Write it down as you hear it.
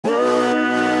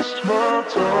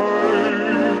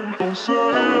Don't say I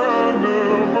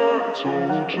never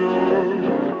told you.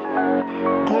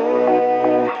 Go,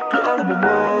 get out of my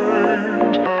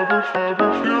mind. I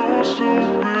refuse to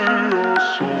be your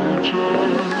soldier.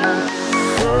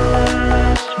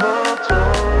 Waste my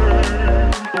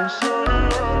time. Don't say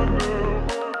I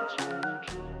never told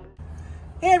you.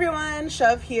 Hey everyone,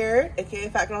 Shove here, aka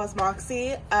Fat Girl Host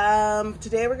Moxie.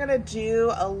 Today we're gonna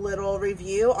do a little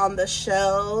review on the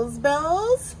Shells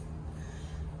bells.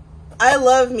 I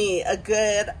love me a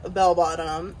good bell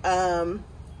bottom.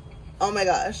 Oh my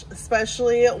gosh,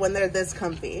 especially when they're this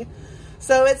comfy.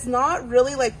 So it's not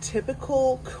really like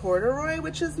typical corduroy,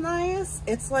 which is nice.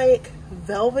 It's like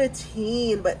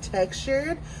velveteen but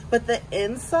textured, but the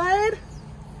inside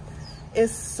is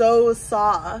so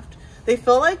soft. They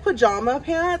feel like pajama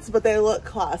pants, but they look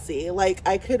classy. Like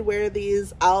I could wear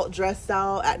these out, dressed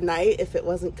out at night if it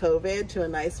wasn't COVID, to a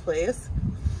nice place.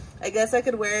 I guess I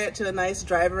could wear it to a nice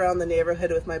drive around the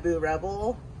neighborhood with my boo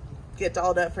Rebel. Get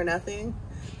dolled up for nothing.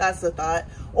 That's the thought.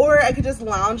 Or I could just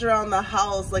lounge around the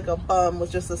house like a bum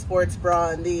with just a sports bra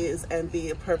and these and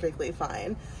be perfectly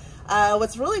fine.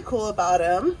 What's really cool about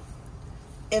them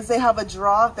is they have a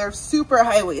draw. They're super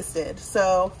high-waisted.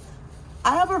 So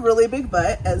I have a really big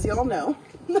butt, as y'all know.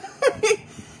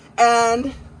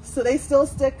 And so they still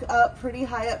stick up pretty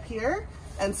high up here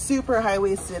and super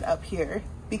high-waisted up here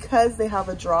because they have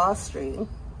a drawstring.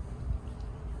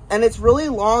 And it's really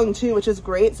long too, which is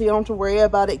great. So you don't have to worry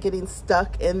about it getting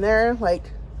stuck in there.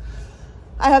 Like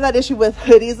I have that issue with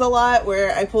hoodies a lot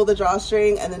where I pull the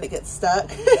drawstring and then it gets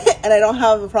stuck. And I don't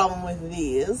have a problem with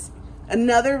these.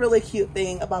 Another really cute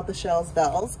thing about the Shells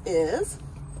bells is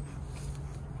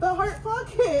the heart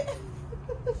pocket.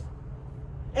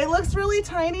 It looks really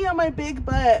tiny on my big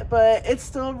butt, but it's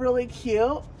still really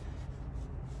cute.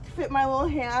 Fit my little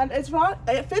hand.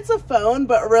 It fits a phone,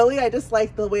 but really I just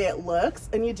like the way it looks.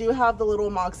 And you do have the little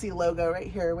Moxi logo right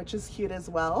here, which is cute as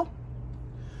well.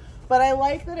 But I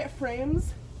like that it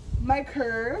frames my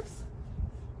curves.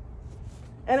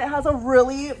 And it has a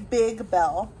really big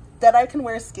bell that I can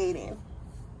wear skating.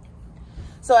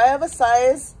 So I have a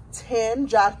size 10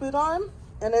 jackboot on.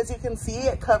 And as you can see,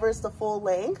 it covers the full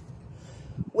length,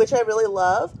 which I really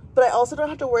love. But I also don't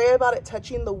have to worry about it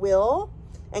touching the wheel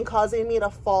and causing me to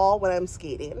fall when I'm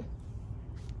skating.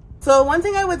 So one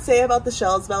thing I would say about the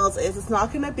Shells bells is it's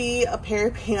not gonna be a pair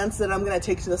of pants that I'm gonna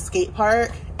take to the skate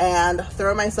park and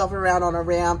throw myself around on a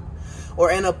ramp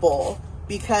or in a bowl.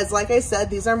 Because like I said,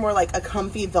 these are more like a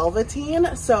comfy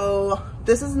velveteen. So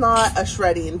this is not a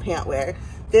shredding pant wear.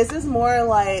 This is more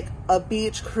like a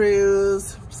beach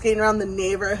cruise, skating around the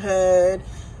neighborhood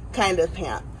kind of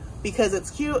pant. Because it's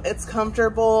cute, it's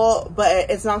comfortable, but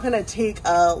it's not gonna take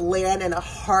a land and a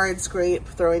hard scrape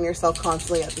throwing yourself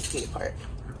constantly at the skate park.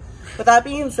 With that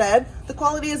being said, the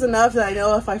quality is enough that I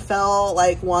know if I fell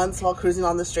like once while cruising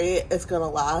on the street, it's gonna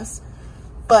last.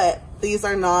 But these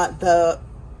are not the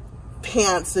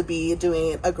pants to be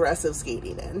doing aggressive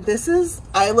skating in.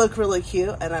 I look really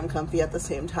cute and I'm comfy at the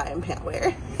same time pant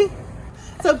wear.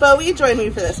 So Bowie joined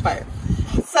me for this part.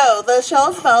 So the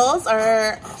Shells bells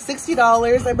are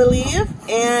 $60, I believe,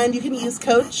 and you can use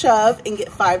code SHOVE and get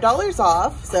 $5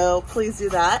 off, so please do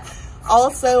that.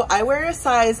 Also, I wear a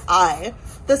size I.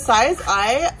 The size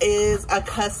I is a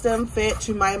custom fit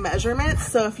to my measurements,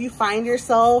 so if you find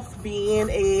yourself being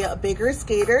a bigger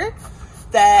skater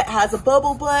that has a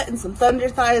bubble butt and some thunder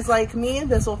thighs like me,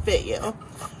 this will fit you.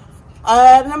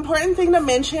 An important thing to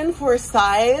mention for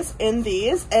size in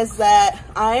these is that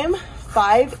I'm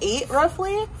 5'8"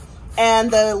 roughly,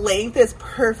 and the length is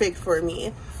perfect for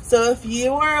me. So if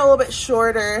you are a little bit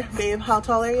shorter, babe, how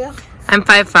tall are you? I'm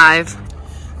 5'5".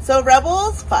 So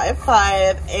Rebel's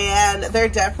 5'5", and they're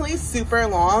definitely super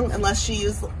long unless she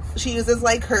uses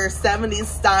like her 70s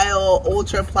style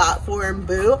ultra platform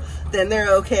boot, then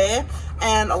they're okay.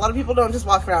 And a lot of people don't just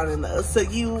walk around in those. So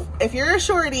if you're a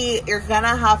shorty, you're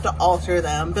gonna have to alter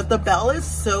them. But the bell is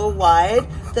so wide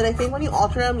that I think when you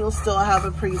alter them, you'll still have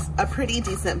a pretty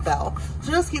decent bell.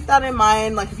 So just keep that in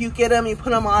mind. Like if you get them, you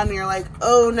put them on and you're like,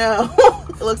 oh no,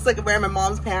 it looks like I'm wearing my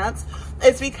mom's pants.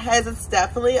 It's because it's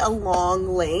definitely a long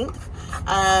length.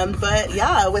 But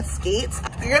yeah, with skates,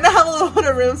 you're gonna have a little bit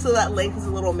of room so that length is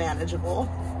a little manageable.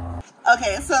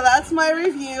 Okay, so that's my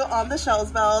review on the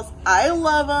Shells bells. I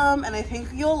love them, and I think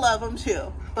you'll love them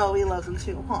too. Bowie loves them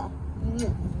too, huh?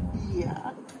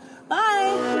 Yeah.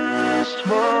 Bye. Waste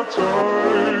my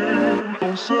time.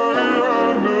 Don't say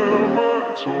I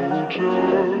never told you.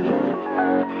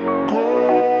 Go,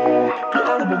 get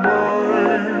out of my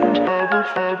mind. I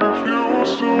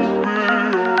refuse to be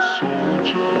your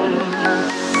soldier.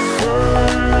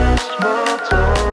 Waste my time.